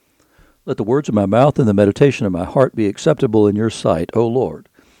Let the words of my mouth and the meditation of my heart be acceptable in your sight, O Lord,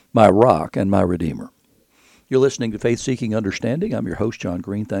 my rock and my redeemer. You're listening to Faith Seeking Understanding. I'm your host, John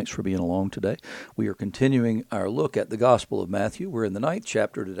Green. Thanks for being along today. We are continuing our look at the Gospel of Matthew. We're in the 9th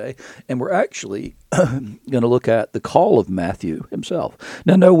chapter today, and we're actually going to look at the call of Matthew himself.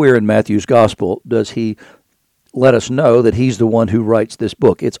 Now, nowhere in Matthew's Gospel does he let us know that he's the one who writes this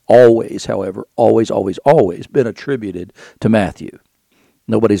book. It's always, however, always been attributed to Matthew.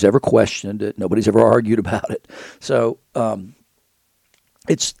 Nobody's ever questioned it. Nobody's ever argued about it. So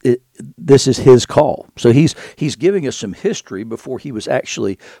this is his call. So he's giving us some history before he was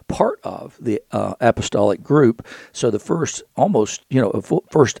actually part of the apostolic group. So the first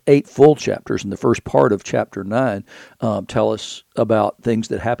first 8 full chapters and the first part of chapter 9 tell us about things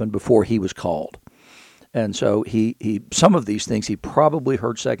that happened before he was called. And so he some of these things he probably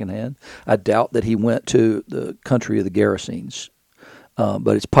heard secondhand. I doubt that he went to the country of the Gerasenes,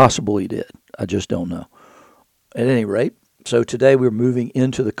 but it's possible he did. I just don't know. At any rate, so today we're moving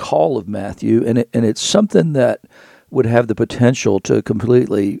into the call of Matthew, and it's something that would have the potential to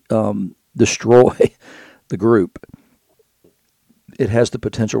completely destroy the group. It has the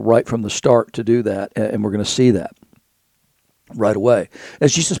potential right from the start to do that, and we're going to see that right away.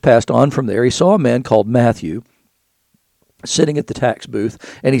 As Jesus passed on from there, he saw a man called Matthew sitting at the tax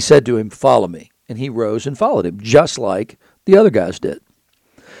booth, and he said to him, "Follow me." And he rose and followed him, just like the other guys did.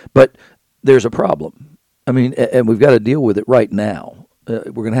 But there's a problem. I mean, and we've got to deal with it right now.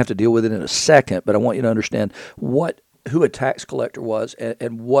 We're going to have to deal with it in a second, but I want you to understand who a tax collector was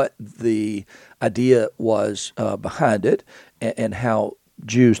and what the idea was behind it and how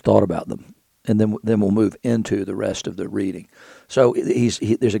Jews thought about them. And then we'll move into the rest of the reading. So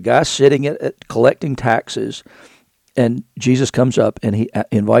there's a guy sitting at collecting taxes, and Jesus comes up and he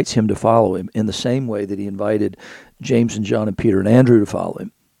invites him to follow him in the same way that he invited James and John and Peter and Andrew to follow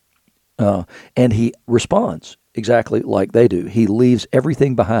him. And he responds exactly like they do. He leaves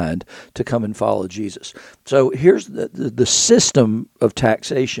everything behind to come and follow Jesus. So here's the system of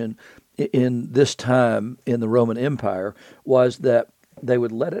taxation in this time in the Roman Empire was that they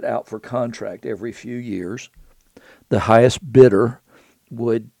would let it out for contract every few years. The highest bidder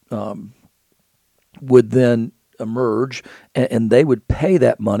would then emerge, and they would pay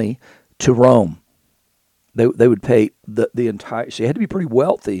that money to Rome. They would pay the entire. So you had to be pretty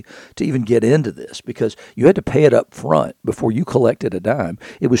wealthy to even get into this because you had to pay it up front before you collected a dime.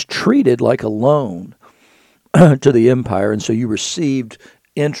 It was treated like a loan to the empire, and so you received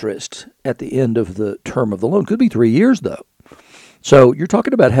interest at the end of the term of the loan. Could be 3 years though. So you're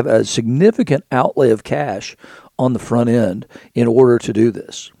talking about having a significant outlay of cash on the front end in order to do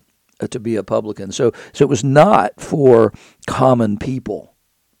this, to be a publican. So it was not for common people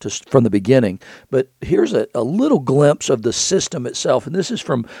just from the beginning. But here's a little glimpse of the system itself. And this is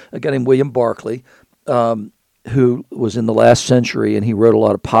from a guy named William Barclay, who was in the last century, and he wrote a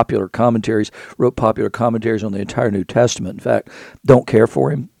lot of popular commentaries, wrote popular commentaries on the entire New Testament. In fact, don't care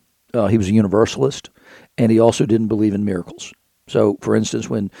for him. He was a universalist, and he also didn't believe in miracles. So, for instance,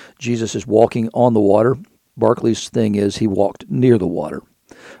 when Jesus is walking on the water, Barclay's thing is he walked near the water.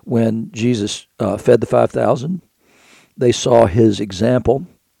 When Jesus fed the 5,000, they saw his example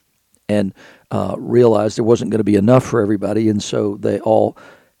and realized there wasn't going to be enough for everybody, and so they all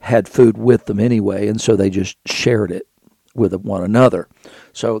had food with them anyway, and so they just shared it with one another.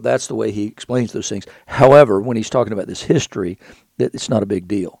 So that's the way he explains those things. However, when he's talking about this history, it's not a big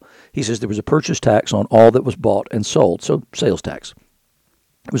deal. He says there was a purchase tax on all that was bought and sold, so sales tax.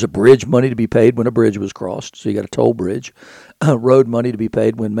 There was a bridge money to be paid when a bridge was crossed, so you got a toll bridge. Road money to be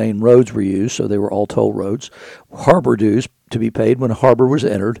paid when main roads were used, so they were all toll roads. Harbor dues to be paid when a harbor was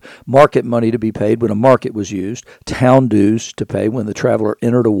entered. Market money to be paid when a market was used. Town dues to pay when the traveler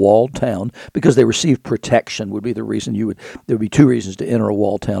entered a walled town, because they received protection would be the reason there would be 2 reasons to enter a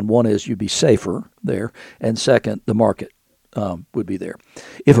walled town. One is you'd be safer there, and second, the market would be there.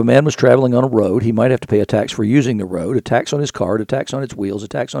 If a man was traveling on a road, he might have to pay a tax for using the road, a tax on his cart, a tax on its wheels, a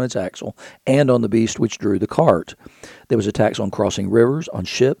tax on its axle, and on the beast which drew the cart. There was a tax on crossing rivers, on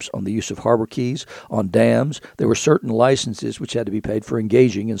ships, on the use of harbor keys, on dams. There were certain licenses which had to be paid for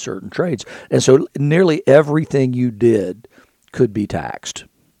engaging in certain trades. And so nearly everything you did could be taxed.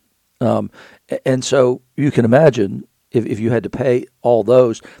 And so you can imagine if you had to pay all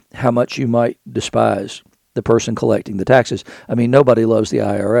those, how much you might despise the person collecting the taxes. I mean, nobody loves the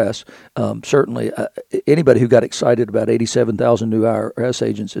IRS. Certainly, anybody who got excited about 87,000 new IRS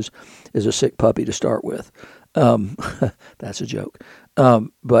agents is a sick puppy to start with. That's a joke.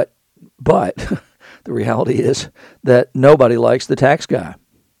 But the reality is that nobody likes the tax guy.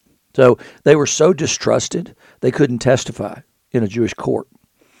 So they were so distrusted, they couldn't testify in a Jewish court.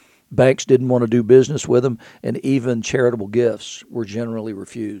 Banks didn't want to do business with them, and even charitable gifts were generally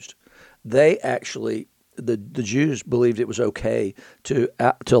refused. They actually, the Jews believed it was okay to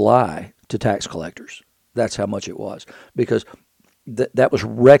lie to tax collectors. That's how much it was, because that was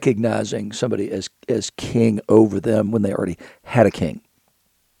recognizing somebody as king over them when they already had a king.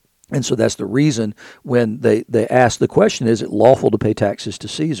 And so that's the reason when they ask the question, is it lawful to pay taxes to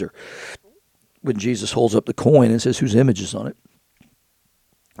Caesar? When Jesus holds up the coin and says, whose image is on it?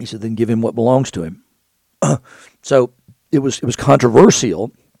 He said, then give him what belongs to him. So it was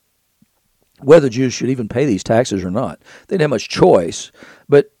controversial whether Jews should even pay these taxes or not. They didn't have much choice.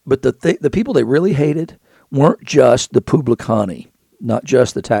 But the people they really hated weren't just the publicani, not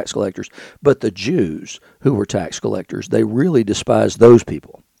just the tax collectors, but the Jews who were tax collectors. They really despised those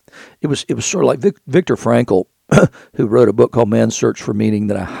people. It was sort of like Viktor Frankl, who wrote a book called Man's Search for Meaning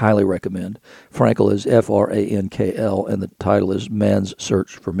that I highly recommend. Frankl is Frankl, and the title is Man's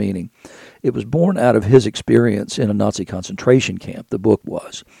Search for Meaning. It was born out of his experience in a Nazi concentration camp, the book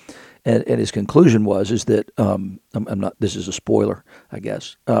was. And his conclusion is that, I'm not, this is a spoiler, I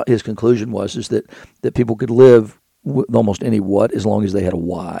guess. His conclusion is that people could live with almost any what as long as they had a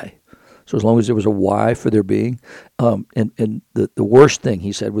why. So as long as there was a why for their being, and the worst thing,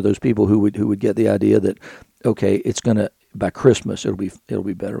 he said, were those people who would get the idea that, okay, it's going to, by Christmas it'll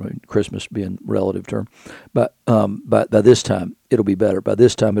be better. I mean, Christmas being a relative term, but by this time it'll be better. By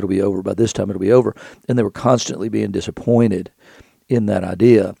this time it'll be over. By this time it'll be over. And they were constantly being disappointed in that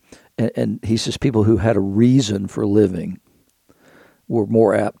idea. And he says people who had a reason for living were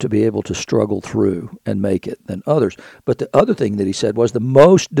more apt to be able to struggle through and make it than others. But the other thing that he said was the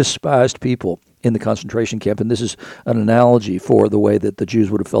most despised people in the concentration camp, and this is an analogy for the way that the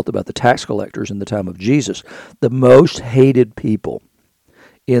Jews would have felt about the tax collectors in the time of Jesus, the most hated people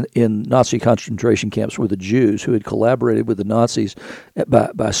in Nazi concentration camps were the Jews who had collaborated with the Nazis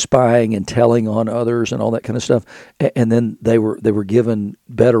by spying and telling on others and all that kind of stuff. And then they were given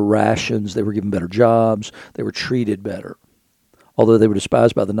better rations, they were given better jobs, they were treated better. Although they were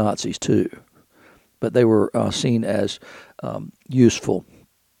despised by the Nazis too. But they were seen as useful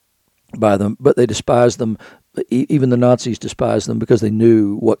by them. But they despised them. Even the Nazis despised them because they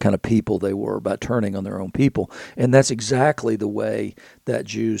knew what kind of people they were by turning on their own people. And that's exactly the way that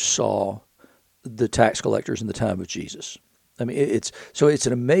Jews saw the tax collectors in the time of Jesus. I mean, it's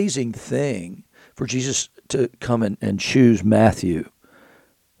an amazing thing for Jesus to come and choose Matthew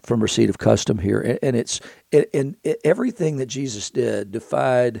from receipt of custom here, and everything that Jesus did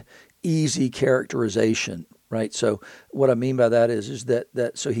defied easy characterization, right? So what I mean by that is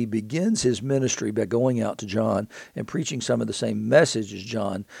that so he begins his ministry by going out to John and preaching some of the same message as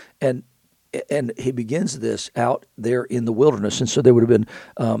John, and he begins this out there in the wilderness. And so there would have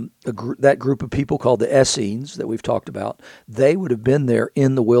been that group of people called the Essenes that we've talked about. They would have been there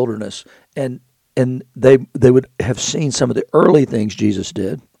in the wilderness, and they would have seen some of the early things Jesus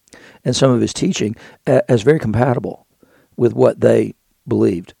did and some of his teaching as very compatible with what they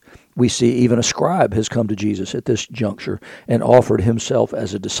believed. We see even a scribe has come to Jesus at this juncture and offered himself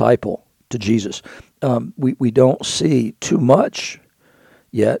as a disciple to Jesus. We don't see too much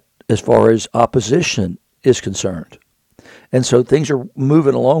yet as far as opposition is concerned. And so things are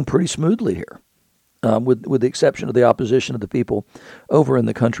moving along pretty smoothly here, with the exception of the opposition of the people over in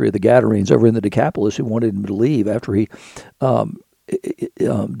the country of the Gadarenes, over in the Decapolis, who wanted him to leave after he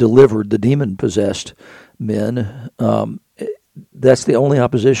delivered the demon-possessed men. That's the only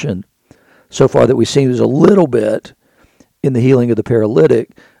opposition so far that we've seen. There's a little bit in the healing of the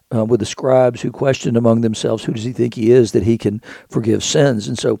paralytic with the scribes who questioned among themselves, who does he think he is that he can forgive sins?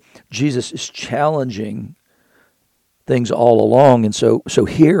 And so Jesus is challenging things all along. And so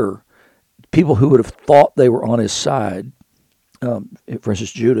here, people who would have thought they were on his side, for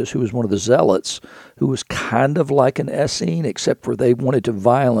instance, Judas, who was one of the zealots, who was kind of like an Essene, except for they wanted to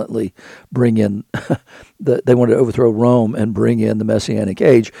violently bring in, they wanted to overthrow Rome and bring in the Messianic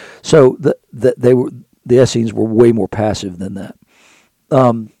age. So the Essenes were way more passive than that.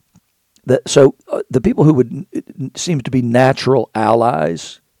 So the people who would seem to be natural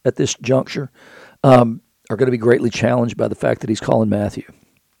allies at this juncture are going to be greatly challenged by the fact that he's calling Matthew.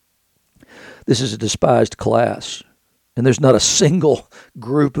 This is a despised class. And there's not a single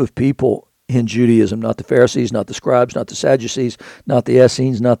group of people in Judaism, not the Pharisees, not the scribes, not the Sadducees, not the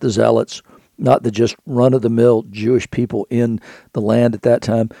Essenes, not the Zealots, not the just run-of-the-mill Jewish people in the land at that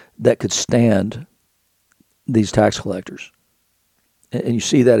time that could stand these tax collectors. And you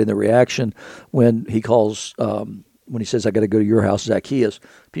see that in the reaction when he calls, when he says, I got to go to your house, Zacchaeus.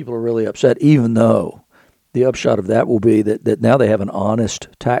 People are really upset, even though the upshot of that will be that now they have an honest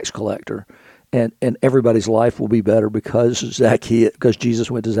tax collector. and everybody's life will be better because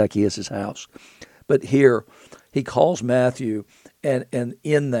Jesus went to Zacchaeus' house. But here, he calls Matthew, and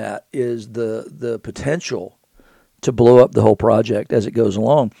in that is the potential to blow up the whole project as it goes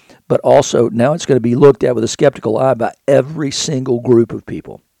along. But also, now it's going to be looked at with a skeptical eye by every single group of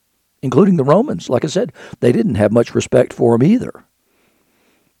people, including the Romans. Like I said, they didn't have much respect for him either.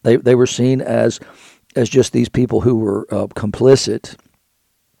 They were seen as just these people who were complicit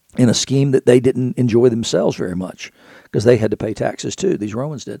in a scheme that they didn't enjoy themselves very much, because they had to pay taxes too. These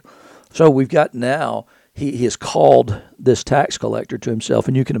Romans did. So we've got now, he has called this tax collector to himself,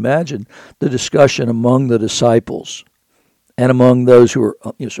 and you can imagine the discussion among the disciples and among those who are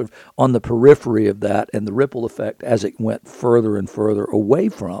sort of on the periphery of that, and the ripple effect as it went further and further away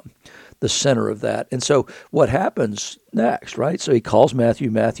from the center of that. And so what happens next, right? So he calls Matthew,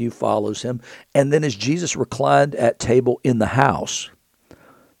 Matthew follows him, and then as Jesus reclined at table in the house,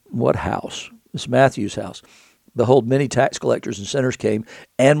 what house? It's Matthew's house. Behold, many tax collectors and sinners came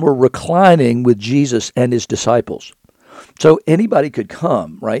and were reclining with Jesus and his disciples. So anybody could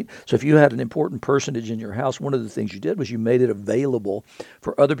come, right? So if you had an important personage in your house, one of the things you did was you made it available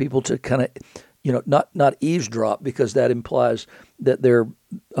for other people to kind of, not eavesdrop, because that implies that they're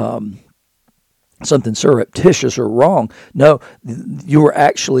something surreptitious or wrong. No, you were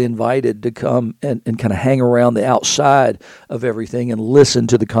actually invited to come and kind of hang around the outside of everything and listen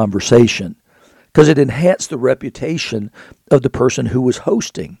to the conversation, because it enhanced the reputation of the person who was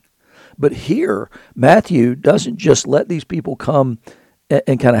hosting. But here, Matthew doesn't just let these people come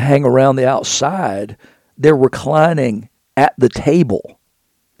and kind of hang around the outside. They're reclining at the table.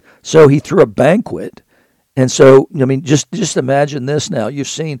 So he threw a banquet. And so, just imagine this now. You've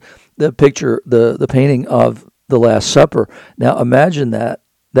seen the picture, the painting of the Last Supper. Now imagine that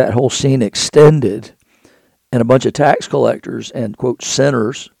whole scene extended, and a bunch of tax collectors and, quote,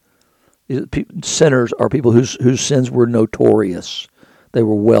 sinners. Sinners are people whose sins were notorious. They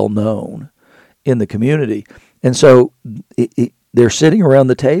were well known in the community. And so they're sitting around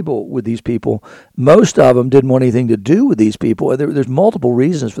the table with these people. Most of them didn't want anything to do with these people. There's multiple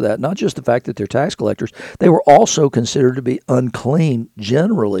reasons for that, not just the fact that they're tax collectors. They were also considered to be unclean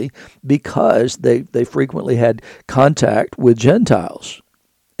generally because they frequently had contact with Gentiles.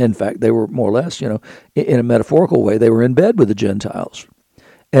 In fact, they were more or less, in a metaphorical way, they were in bed with the Gentiles.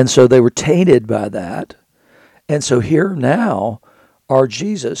 And so they were tainted by that. And so here now are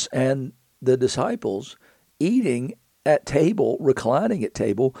Jesus and the disciples eating at table, reclining at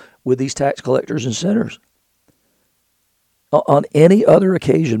table with these tax collectors and sinners. On any other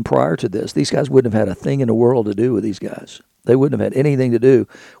occasion prior to this, these guys wouldn't have had a thing in the world to do with these guys. They wouldn't have had anything to do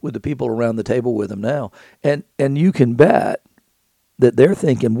with the people around the table with them now. And you can bet that they're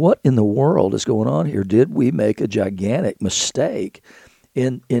thinking, what in the world is going on here? Did we make a gigantic mistake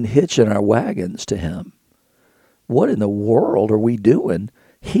in hitching our wagons to him? What in the world are we doing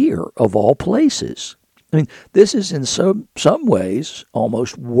here, of all places? This is in some ways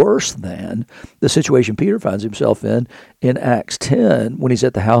almost worse than the situation Peter finds himself in Acts 10 when he's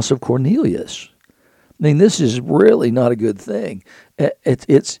at the house of Cornelius. This is really not a good thing.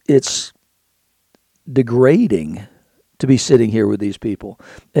 It's degrading to be sitting here with these people.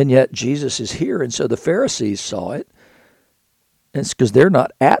 And yet Jesus is here, and so the Pharisees saw it. And it's because they're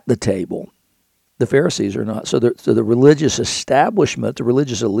not at the table. The Pharisees are not. So the religious establishment, the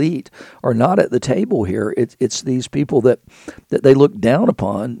religious elite, are not at the table here. It's these people that they look down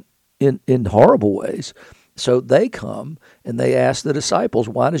upon in horrible ways. So they come and they ask the disciples,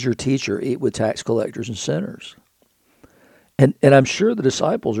 why does your teacher eat with tax collectors and sinners? And I'm sure the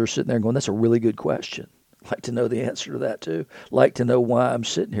disciples are sitting there going, that's a really good question. I'd like to know the answer to that too. I'd like to know why I'm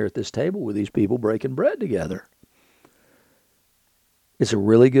sitting here at this table with these people breaking bread together. It's a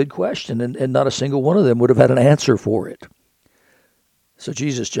really good question, and not a single one of them would have had an answer for it. So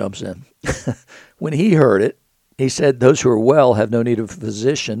Jesus jumps in. When he heard it, he said, those who are well have no need of a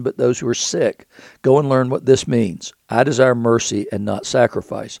physician, but those who are sick. Go and learn what this means. I desire mercy and not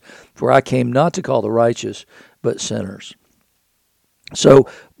sacrifice, for I came not to call the righteous, but sinners. So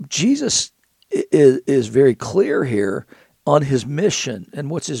Jesus is very clear here on his mission. And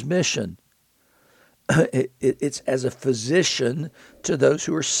what's his mission? It's as a physician to those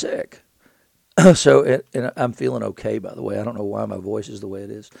who are sick. So, and I'm feeling okay, by the way. I don't know why my voice is the way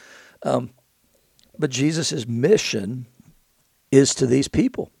it is. But Jesus' mission is to these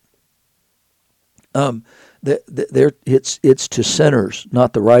people. It's to sinners,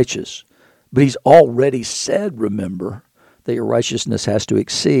 not the righteous. But he's already said, remember, that your righteousness has to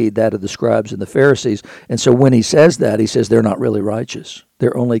exceed that of the scribes and the Pharisees. And so when he says that, he says they're not really righteous.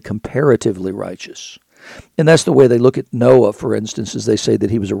 They're only comparatively righteous. And that's the way they look at Noah, for instance, is they say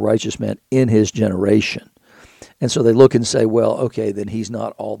that he was a righteous man in his generation. And so they look and say, well, okay, then he's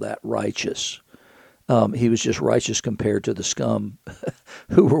not all that righteous. He was just righteous compared to the scum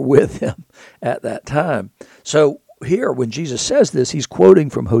who were with him at that time. So here, when Jesus says this, he's quoting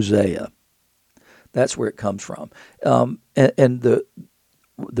from Hosea. That's where it comes from. And the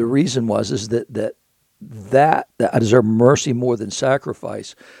reason is that I deserve mercy more than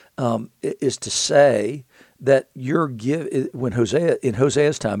sacrifice, is to say that in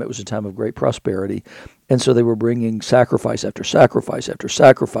Hosea's time, it was a time of great prosperity, and so they were bringing sacrifice after sacrifice after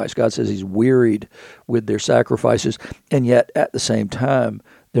sacrifice. God says he's wearied with their sacrifices, and yet at the same time,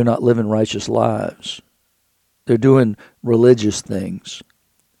 they're not living righteous lives. They're doing religious things,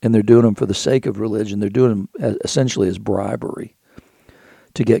 and they're doing them for the sake of religion. They're doing them essentially as bribery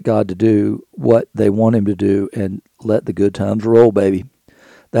to get God to do what they want him to do and let the good times roll, baby.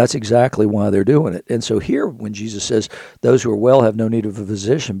 That's exactly why they're doing it. And so here, when Jesus says, those who are well have no need of a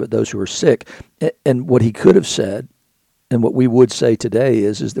physician, but those who are sick, and what he could have said, and what we would say today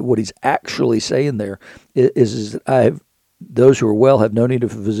is that what he's actually saying there is that those who are well have no need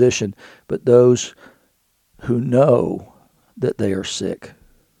of a physician, but those who know that they are sick.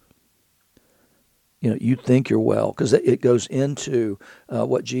 You think you're well, because it goes into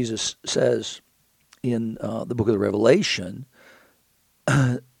what Jesus says in the book of the Revelation,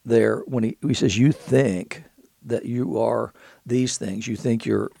 there when he says, you think that you are these things, you think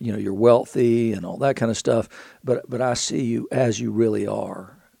you're wealthy and all that kind of stuff, but I see you as you really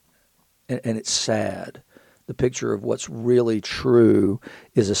are, and it's sad. The picture of what's really true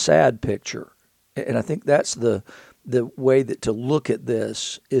is a sad picture, and I think that's the way that to look at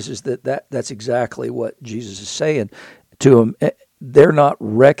this is that's exactly what Jesus is saying to them. They're not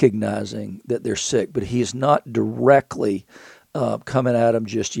recognizing that they're sick, but he is not directly coming at them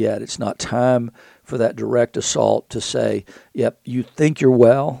just yet. It's not time for that direct assault to say, yep, you think you're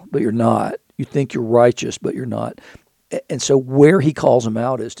well, but you're not. You think you're righteous, but you're not. And so where he calls them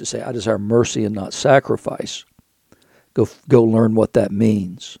out is to say, I desire mercy and not sacrifice. Go learn what that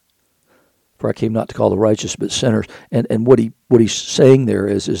means. For I came not to call the righteous, but sinners. And what he's saying there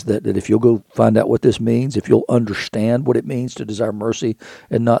is that if you'll go find out what this means, if you'll understand what it means to desire mercy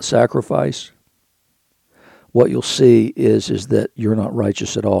and not sacrifice, what you'll see is that you're not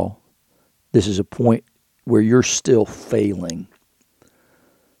righteous at all. This is a point where you're still failing.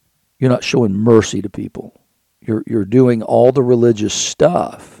 You're not showing mercy to people. You're doing all the religious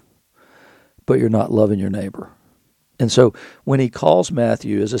stuff, but you're not loving your neighbor. And so when he calls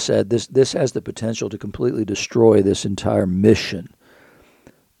Matthew, as I said, this has the potential to completely destroy this entire mission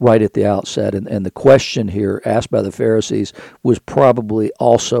right at the outset. And the question here asked by the Pharisees was probably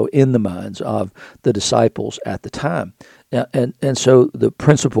also in the minds of the disciples at the time. And so the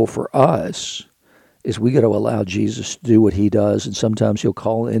principle for us is we got to allow Jesus to do what he does, and sometimes he'll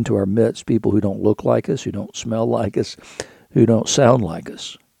call into our midst people who don't look like us, who don't smell like us, who don't sound like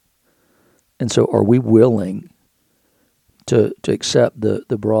us. And so are we willing to accept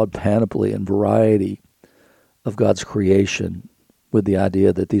the broad panoply and variety of God's creation with the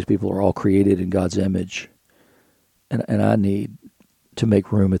idea that these people are all created in God's image, and I need to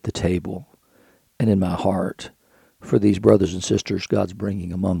make room at the table and in my heart for these brothers and sisters God's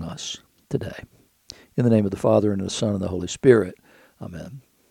bringing among us today. In the name of the Father, and of the Son, and the Holy Spirit, amen.